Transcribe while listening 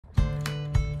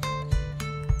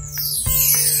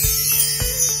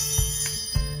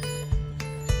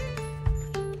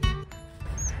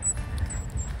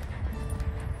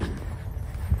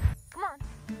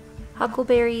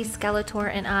Huckleberry, Skeletor,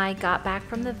 and I got back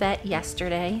from the vet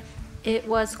yesterday. It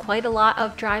was quite a lot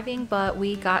of driving, but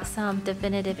we got some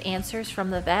definitive answers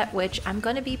from the vet, which I'm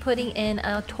going to be putting in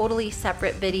a totally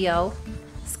separate video.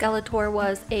 Skeletor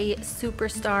was a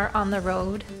superstar on the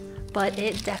road, but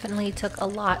it definitely took a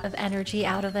lot of energy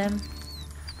out of him.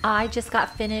 I just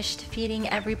got finished feeding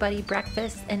everybody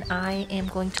breakfast, and I am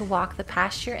going to walk the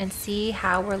pasture and see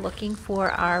how we're looking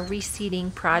for our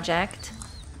reseeding project.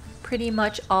 Pretty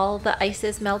much all the ice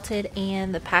is melted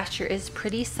and the pasture is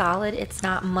pretty solid. It's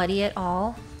not muddy at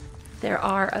all. There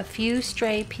are a few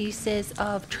stray pieces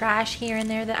of trash here and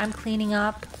there that I'm cleaning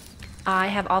up. I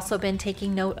have also been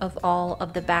taking note of all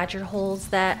of the badger holes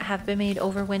that have been made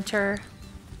over winter.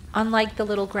 Unlike the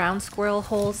little ground squirrel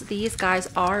holes, these guys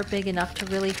are big enough to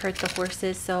really hurt the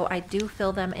horses, so I do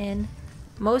fill them in.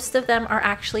 Most of them are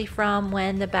actually from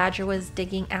when the badger was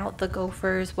digging out the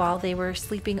gophers while they were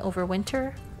sleeping over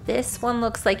winter. This one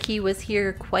looks like he was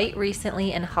here quite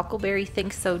recently, and Huckleberry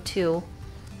thinks so too.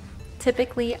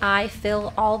 Typically, I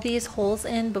fill all these holes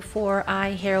in before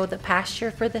I harrow the pasture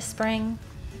for the spring.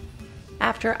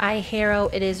 After I harrow,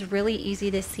 it is really easy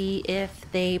to see if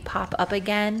they pop up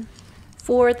again.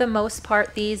 For the most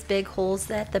part, these big holes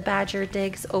that the badger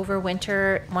digs over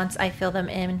winter, once I fill them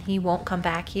in, he won't come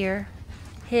back here.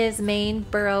 His main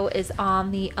burrow is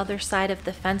on the other side of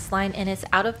the fence line, and it's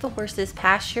out of the horse's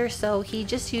pasture, so he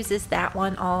just uses that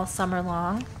one all summer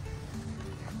long.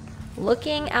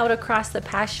 Looking out across the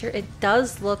pasture, it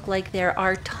does look like there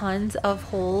are tons of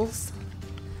holes.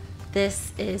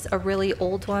 This is a really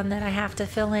old one that I have to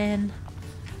fill in.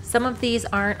 Some of these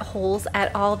aren't holes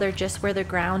at all, they're just where the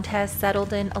ground has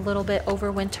settled in a little bit over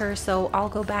winter, so I'll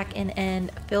go back in and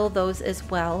fill those as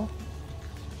well.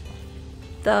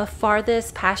 The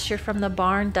farthest pasture from the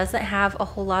barn doesn't have a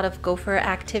whole lot of gopher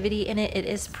activity in it. It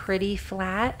is pretty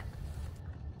flat.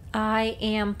 I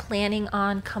am planning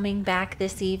on coming back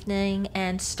this evening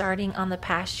and starting on the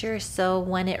pasture, so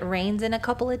when it rains in a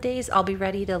couple of days, I'll be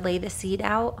ready to lay the seed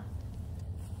out.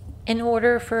 In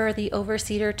order for the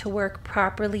overseeder to work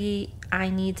properly, I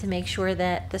need to make sure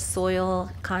that the soil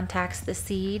contacts the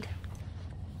seed.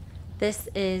 This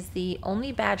is the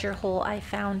only badger hole I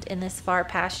found in this far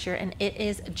pasture, and it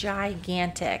is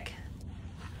gigantic.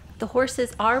 The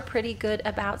horses are pretty good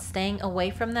about staying away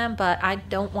from them, but I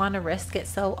don't want to risk it,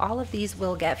 so all of these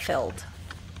will get filled.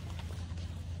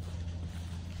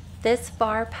 This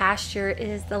far pasture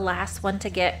is the last one to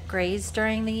get grazed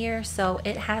during the year, so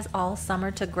it has all summer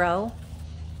to grow.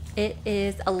 It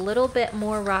is a little bit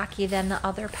more rocky than the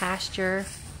other pasture,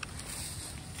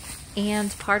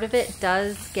 and part of it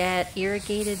does get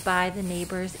irrigated by the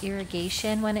neighbor's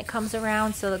irrigation when it comes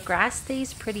around, so the grass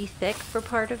stays pretty thick for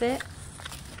part of it.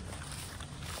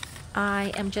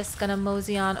 I am just gonna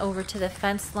mosey on over to the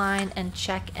fence line and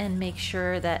check and make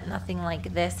sure that nothing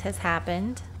like this has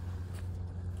happened.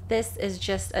 This is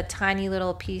just a tiny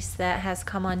little piece that has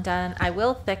come undone. I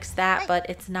will fix that, but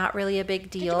it's not really a big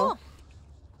deal.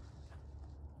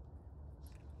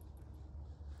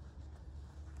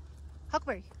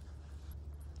 Huckleberry.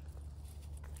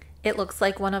 It looks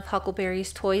like one of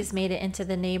Huckleberry's toys made it into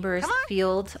the neighbor's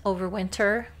field over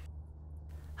winter.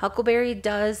 Huckleberry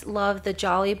does love the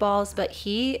Jolly Balls, but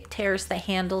he tears the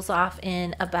handles off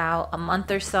in about a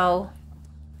month or so.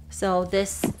 So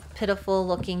this pitiful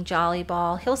looking Jolly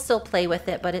Ball, he'll still play with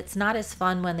it, but it's not as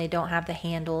fun when they don't have the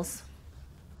handles.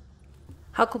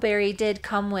 Huckleberry did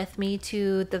come with me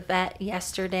to the vet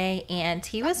yesterday, and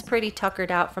he was pretty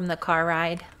tuckered out from the car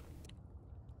ride.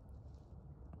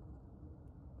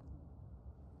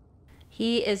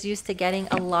 He is used to getting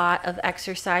a lot of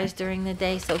exercise during the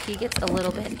day, so he gets a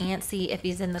little bit antsy if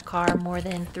he's in the car more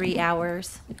than 3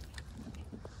 hours.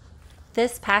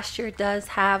 This pasture does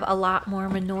have a lot more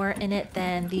manure in it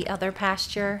than the other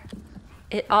pasture.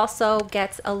 It also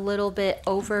gets a little bit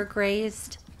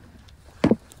overgrazed.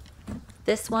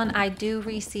 This one I do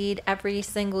reseed every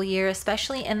single year,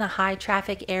 especially in the high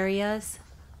traffic areas.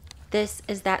 This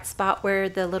is that spot where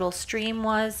the little stream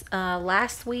was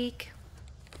last week.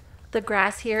 The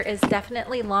grass here is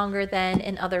definitely longer than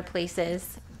in other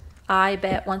places. I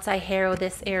bet once I harrow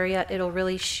this area, it'll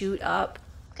really shoot up.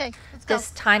 Okay, let's go.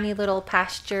 This tiny little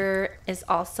pasture is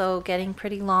also getting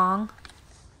pretty long.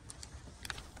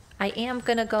 I am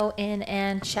gonna go in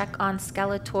and check on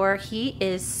Skeletor. He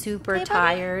is super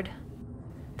tired.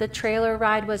 The trailer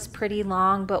ride was pretty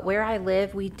long, but where I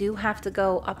live, we do have to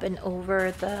go up and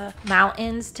over the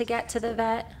mountains to get to the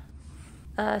vet.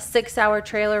 A 6-hour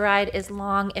trailer ride is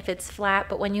long if it's flat,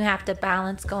 but when you have to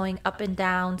balance going up and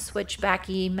down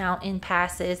switchbacky mountain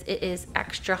passes, it is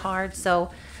extra hard. So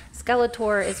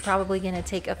Skeletor is probably going to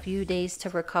take a few days to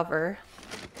recover.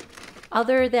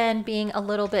 Other than being a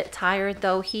little bit tired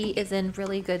though, he is in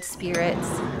really good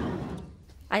spirits.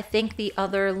 I think the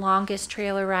other longest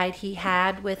trailer ride he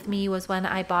had with me was when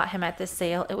I bought him at the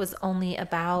sale. It was only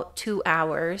about 2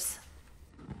 hours.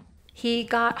 He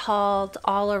got hauled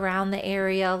all around the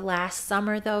area last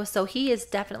summer though, so he is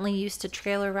definitely used to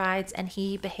trailer rides and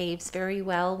he behaves very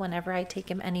well whenever I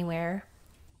take him anywhere.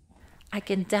 I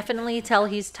can definitely tell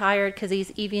he's tired because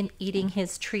he's even eating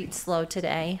his treats slow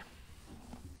today.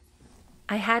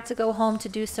 I had to go home to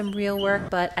do some real work,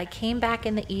 but I came back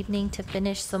in the evening to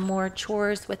finish some more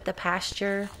chores with the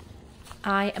pasture.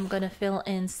 I am going to fill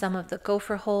in some of the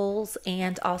gopher holes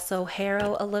and also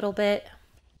harrow a little bit.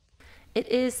 It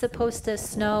is supposed to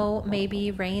snow,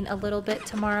 maybe rain a little bit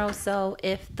tomorrow, so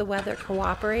if the weather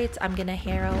cooperates, I'm going to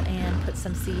harrow and put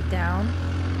some seed down.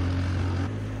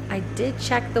 I did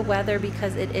check the weather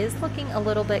because it is looking a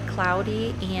little bit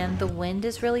cloudy and the wind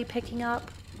is really picking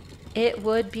up. It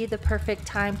would be the perfect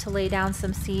time to lay down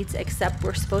some seeds, except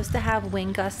we're supposed to have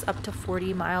wind gusts up to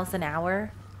 40 miles an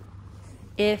hour.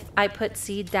 If I put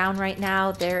seed down right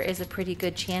now, there is a pretty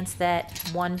good chance that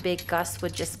one big gust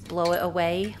would just blow it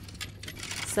away.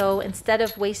 So instead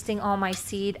of wasting all my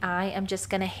seed, I am just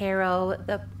going to harrow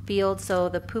the field so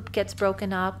the poop gets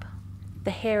broken up.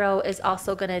 The harrow is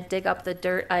also going to dig up the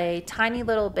dirt a tiny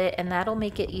little bit, and that'll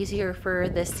make it easier for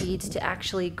the seeds to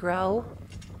actually grow.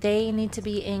 They need to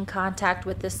be in contact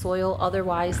with the soil,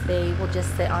 otherwise they will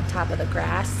just sit on top of the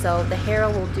grass. So the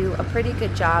harrow will do a pretty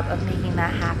good job of making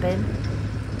that happen.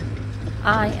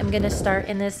 I am going to start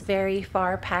in this very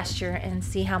far pasture and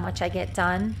see how much I get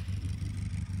done.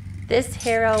 This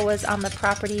harrow was on the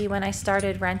property when I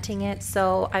started renting it,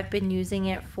 so I've been using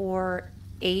it for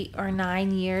 8 or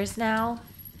 9 years now.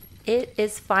 It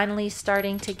is finally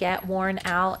starting to get worn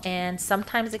out, and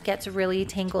sometimes it gets really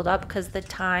tangled up because the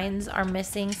tines are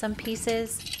missing some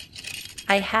pieces.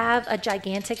 I have a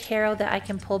gigantic harrow that I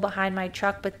can pull behind my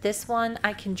truck, but this one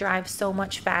I can drive so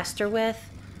much faster with.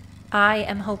 I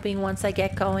am hoping once I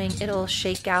get going it'll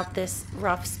shake out this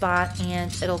rough spot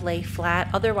and it'll lay flat.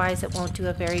 Otherwise it won't do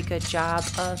a very good job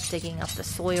of digging up the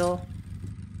soil.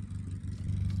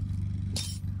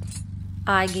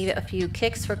 I gave it a few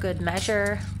kicks for good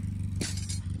measure.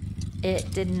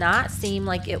 It did not seem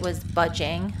like it was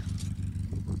budging.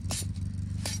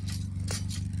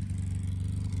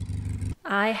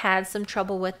 I had some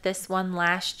trouble with this one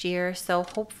last year, so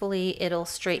hopefully it'll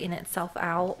straighten itself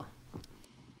out.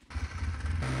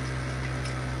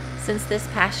 Since this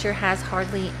pasture has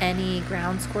hardly any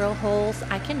ground squirrel holes,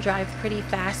 I can drive pretty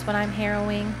fast when I'm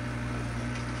harrowing.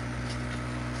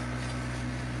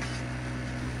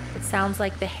 Sounds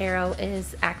like the harrow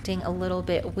is acting a little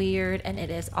bit weird and it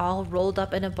is all rolled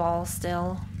up in a ball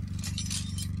still.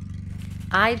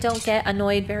 I don't get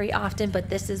annoyed very often, but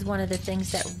this is one of the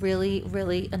things that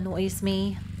really annoys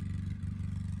me.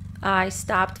 I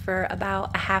stopped for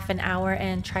about a half an hour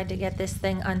and tried to get this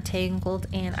thing untangled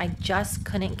and I just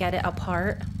couldn't get it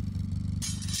apart.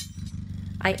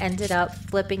 I ended up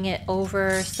flipping it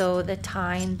over so the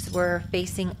tines were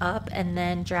facing up and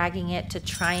then dragging it to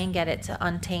try and get it to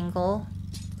untangle.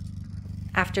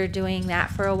 After doing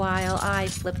that for a while, I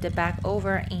flipped it back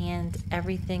over and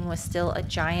everything was still a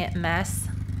giant mess.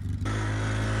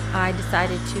 I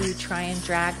decided to try and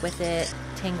drag with it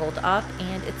tangled up,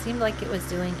 and it seemed like it was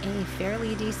doing a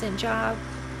fairly decent job.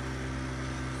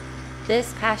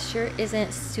 This pasture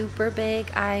isn't super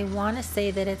big. I want to say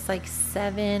that it's like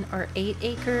 7 or 8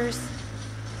 acres.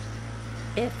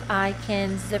 If I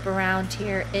can zip around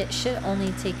here, it should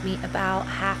only take me about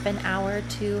half an hour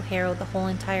to harrow the whole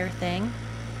entire thing.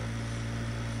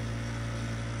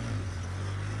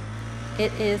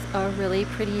 It is a really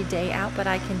pretty day out, but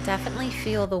I can definitely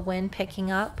feel the wind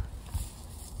picking up.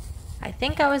 I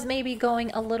think I was maybe going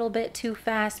a little bit too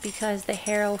fast because the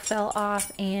harrow fell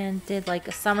off and did like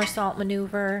a somersault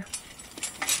maneuver.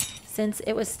 Since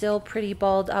it was still pretty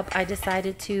balled up, I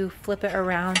decided to flip it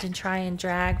around and try and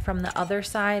drag from the other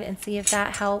side and see if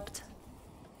that helped.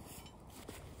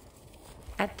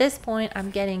 At this point,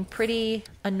 I'm getting pretty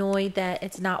annoyed that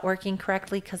it's not working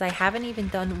correctly because I haven't even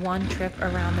done one trip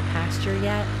around the pasture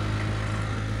yet.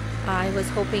 I was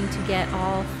hoping to get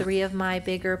all 3 of my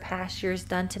bigger pastures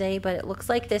done today, but it looks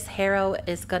like this harrow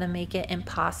is going to make it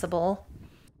impossible.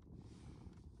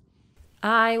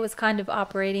 I was kind of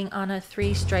operating on a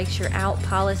 3 strikes you're out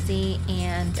policy,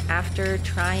 and after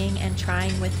trying and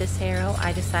trying with this harrow,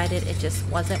 I decided it just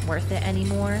wasn't worth it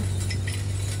anymore.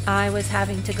 I was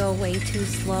having to go way too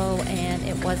slow and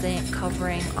it wasn't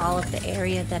covering all of the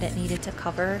area that it needed to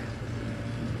cover.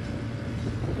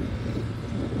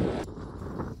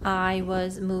 I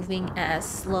was moving as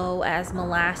slow as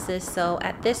molasses, so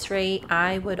at this rate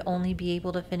I would only be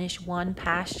able to finish one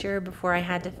pasture before I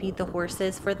had to feed the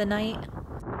horses for the night.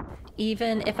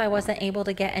 Even if I wasn't able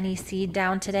to get any seed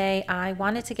down today, I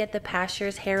wanted to get the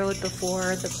pastures harrowed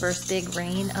before the first big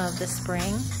rain of the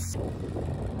spring.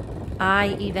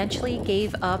 I eventually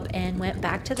gave up and went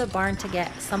back to the barn to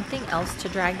get something else to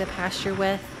drag the pasture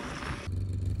with.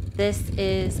 This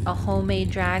is a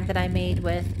homemade drag that I made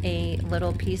with a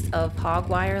little piece of hog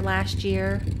wire last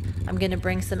year. I'm going to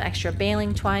bring some extra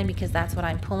baling twine because that's what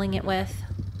I'm pulling it with.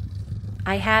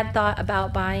 I had thought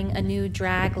about buying a new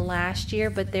drag last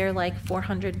year, but they're like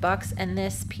 $400 and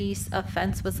this piece of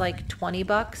fence was like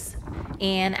 $20.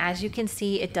 And as you can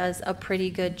see, it does a pretty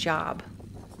good job.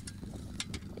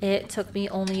 It took me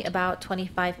only about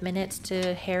 25 minutes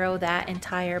to harrow that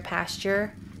entire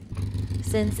pasture.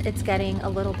 Since it's getting a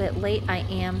little bit late, I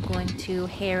am going to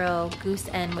harrow Goose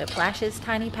and Whiplash's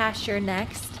tiny pasture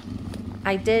next.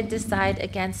 I did decide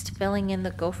against filling in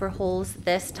the gopher holes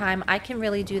this time. I can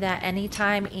really do that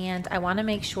anytime, and I want to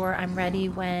make sure I'm ready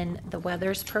when the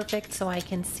weather's perfect so I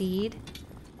can seed.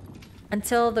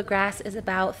 Until the grass is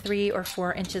about 3 or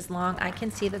 4 inches long, I can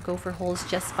see the gopher holes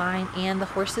just fine, and the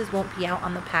horses won't be out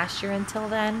on the pasture until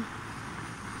then.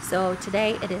 So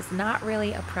today it is not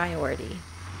really a priority.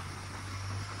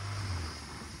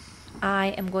 I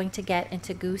am going to get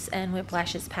into Goose and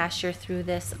Whiplash's pasture through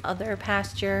this other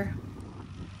pasture.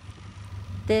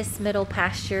 This middle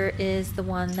pasture is the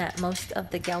one that most of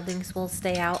the geldings will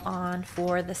stay out on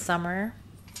for the summer.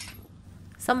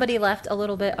 Somebody left a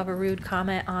little bit of a rude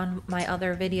comment on my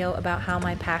other video about how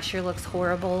my pasture looks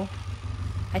horrible.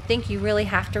 I think you really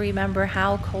have to remember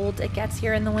how cold it gets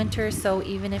here in the winter, so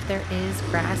even if there is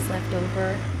grass left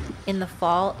over in the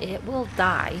fall, it will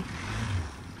die.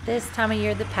 This time of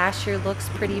year the pasture looks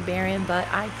pretty barren, but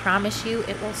I promise you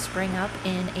it will spring up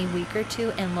in a week or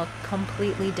two and look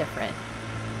completely different.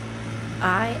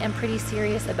 I am pretty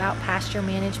serious about pasture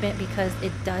management because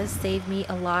it does save me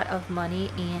a lot of money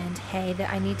and hay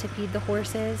that I need to feed the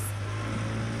horses.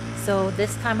 So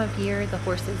this time of year the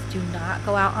horses do not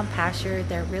go out on pasture.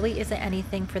 There really isn't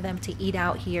anything for them to eat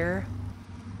out here.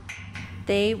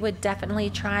 They would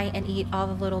definitely try and eat all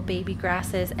the little baby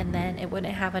grasses and then it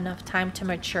wouldn't have enough time to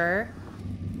mature.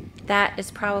 That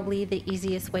is probably the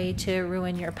easiest way to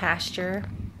ruin your pasture.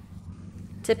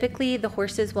 Typically the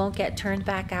horses won't get turned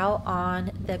back out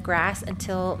on the grass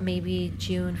until maybe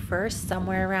June 1st,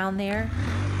 somewhere around there.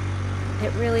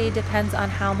 It really depends on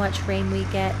how much rain we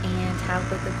get and how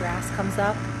good the grass comes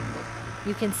up.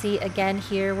 You can see again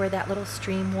here where that little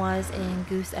stream was in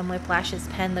Goose and Whiplash's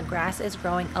pen, the grass is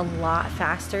growing a lot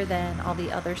faster than all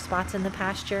the other spots in the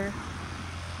pasture.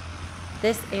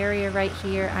 This area right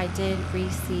here I did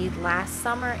reseed last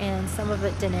summer and some of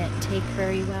it didn't take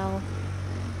very well.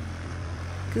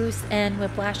 Goose and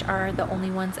Whiplash are the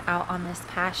only ones out on this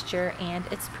pasture and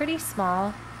it's pretty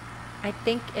small. I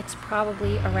think it's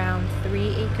probably around 3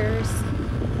 acres.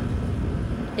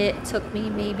 It took me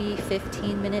maybe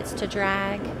 15 minutes to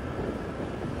drag,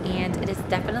 and it is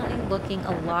definitely looking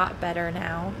a lot better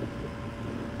now.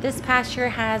 This pasture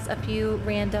has a few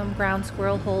random ground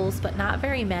squirrel holes, but not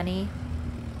very many.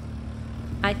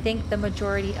 I think the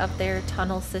majority of their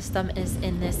tunnel system is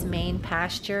in this main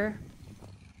pasture.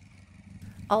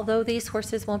 Although these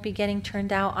horses won't be getting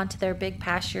turned out onto their big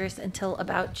pastures until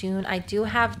about June, I do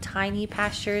have tiny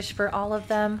pastures for all of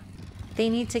them. They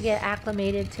need to get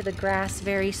acclimated to the grass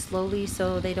very slowly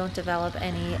so they don't develop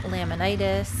any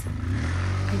laminitis.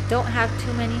 I don't have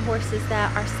too many horses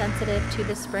that are sensitive to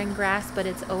the spring grass, but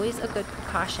it's always a good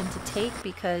precaution to take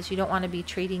because you don't want to be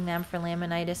treating them for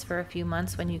laminitis for a few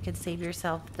months when you could save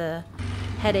yourself the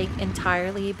headache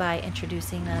entirely by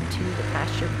introducing them to the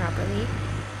pasture properly.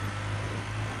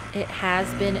 It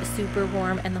has been super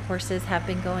warm and the horses have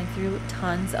been going through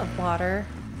tons of water.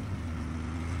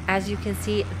 As you can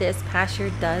see, this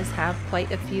pasture does have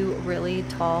quite a few really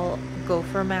tall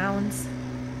gopher mounds.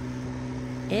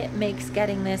 It makes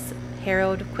getting this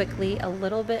harrowed quickly a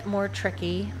little bit more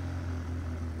tricky.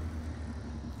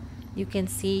 You can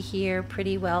see here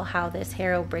pretty well how this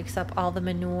harrow breaks up all the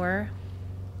manure.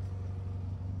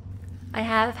 I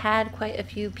have had quite a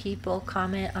few people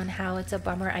comment on how it's a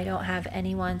bummer I don't have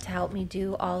anyone to help me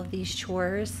do all of these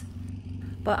chores.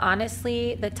 But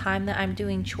honestly, the time that I'm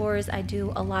doing chores, I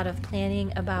do a lot of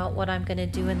planning about what I'm going to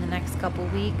do in the next couple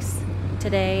weeks.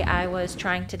 Today I was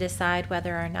trying to decide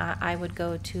whether or not I would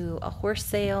go to a horse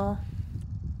sale.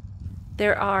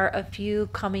 There are a few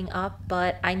coming up,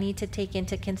 but I need to take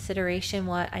into consideration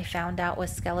what I found out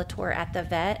with Skeletor at the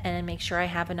vet and make sure I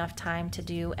have enough time to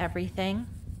do everything.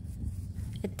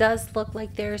 It does look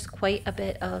like there's quite a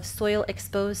bit of soil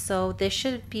exposed, so this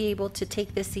should be able to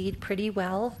take the seed pretty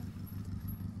well.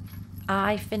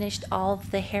 I finished all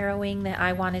of the harrowing that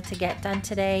I wanted to get done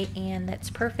today, and that's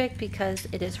perfect because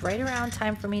it is right around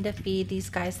time for me to feed these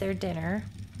guys their dinner.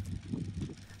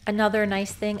 Another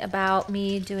nice thing about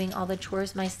me doing all the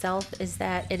chores myself is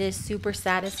that it is super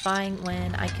satisfying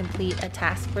when I complete a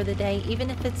task for the day, even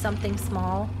if it's something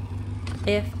small.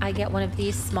 If I get one of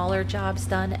these smaller jobs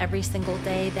done every single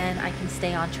day, then I can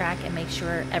stay on track and make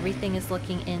sure everything is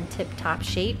looking in tip-top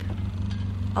shape.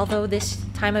 Although this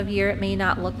time of year it may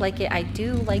not look like it, I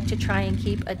do like to try and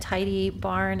keep a tidy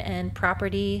barn and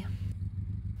property.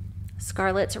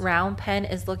 Scarlett's round pen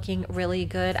is looking really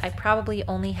good. I probably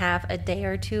only have a day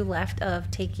or two left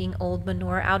of taking old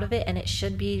manure out of it, and it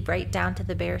should be right down to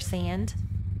the bare sand.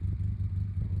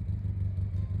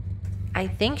 I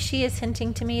think she is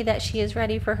hinting to me that she is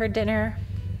ready for her dinner.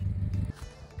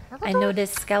 I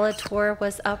noticed Skeletor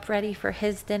was up ready for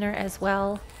his dinner as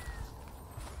well.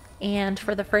 And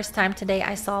for the first time today,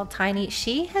 I saw Tiny.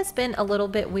 She has been a little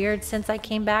bit weird since I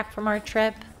came back from our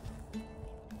trip.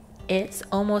 It's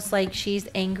almost like she's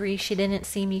angry she didn't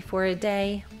see me for a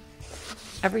day.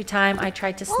 Every time I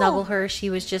tried to snuggle her, she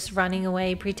was just running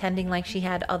away, pretending like she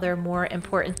had other more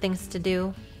important things to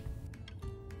do.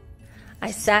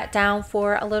 I sat down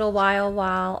for a little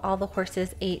while all the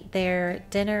horses ate their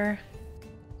dinner.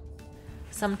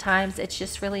 Sometimes it's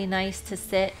just really nice to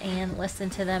sit and listen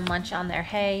to them munch on their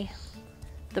hay.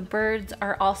 The birds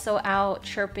are also out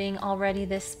chirping already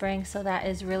this spring, so that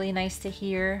is really nice to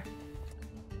hear.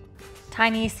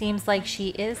 Tiny seems like she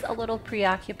is a little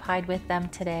preoccupied with them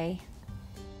today.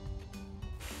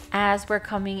 As we're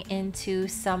coming into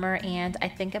summer and I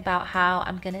think about how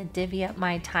I'm going to divvy up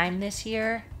my time this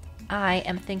year, I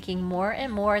am thinking more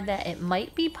and more that it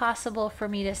might be possible for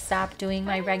me to stop doing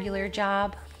my regular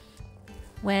job.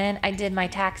 When I did my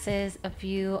taxes a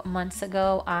few months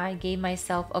ago, I gave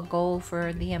myself a goal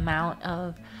for the amount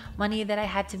of money that I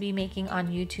had to be making on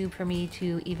YouTube for me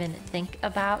to even think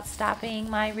about stopping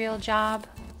my real job.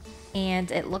 And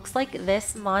it looks like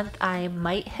this month I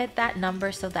might hit that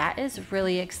number, so that is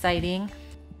really exciting.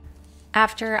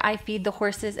 After I feed the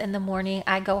horses in the morning,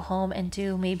 I go home and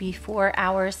do maybe 4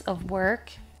 hours of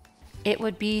work. It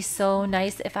would be so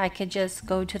nice if I could just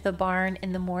go to the barn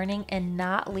in the morning and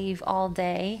not leave all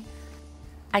day.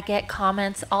 I get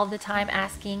comments all the time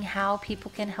asking how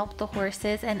people can help the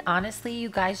horses, and honestly, you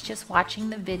guys, just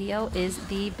watching the video is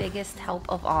the biggest help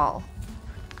of all.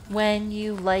 When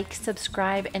you like,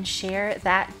 subscribe, and share,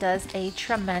 that does a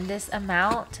tremendous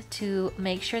amount to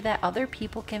make sure that other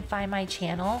people can find my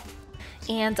channel.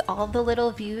 And all the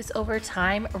little views over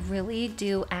time really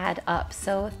do add up.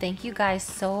 So thank you guys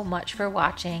so much for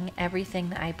watching everything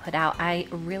that I put out. I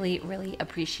really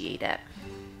appreciate it.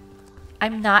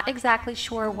 I'm not exactly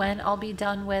sure when I'll be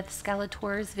done with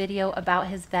Skeletor's video about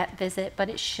his vet visit, but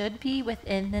it should be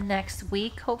within the next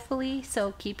week, hopefully.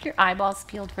 So keep your eyeballs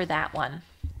peeled for that one.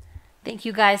 Thank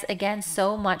you guys again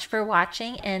so much for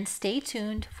watching, and stay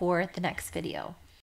tuned for the next video.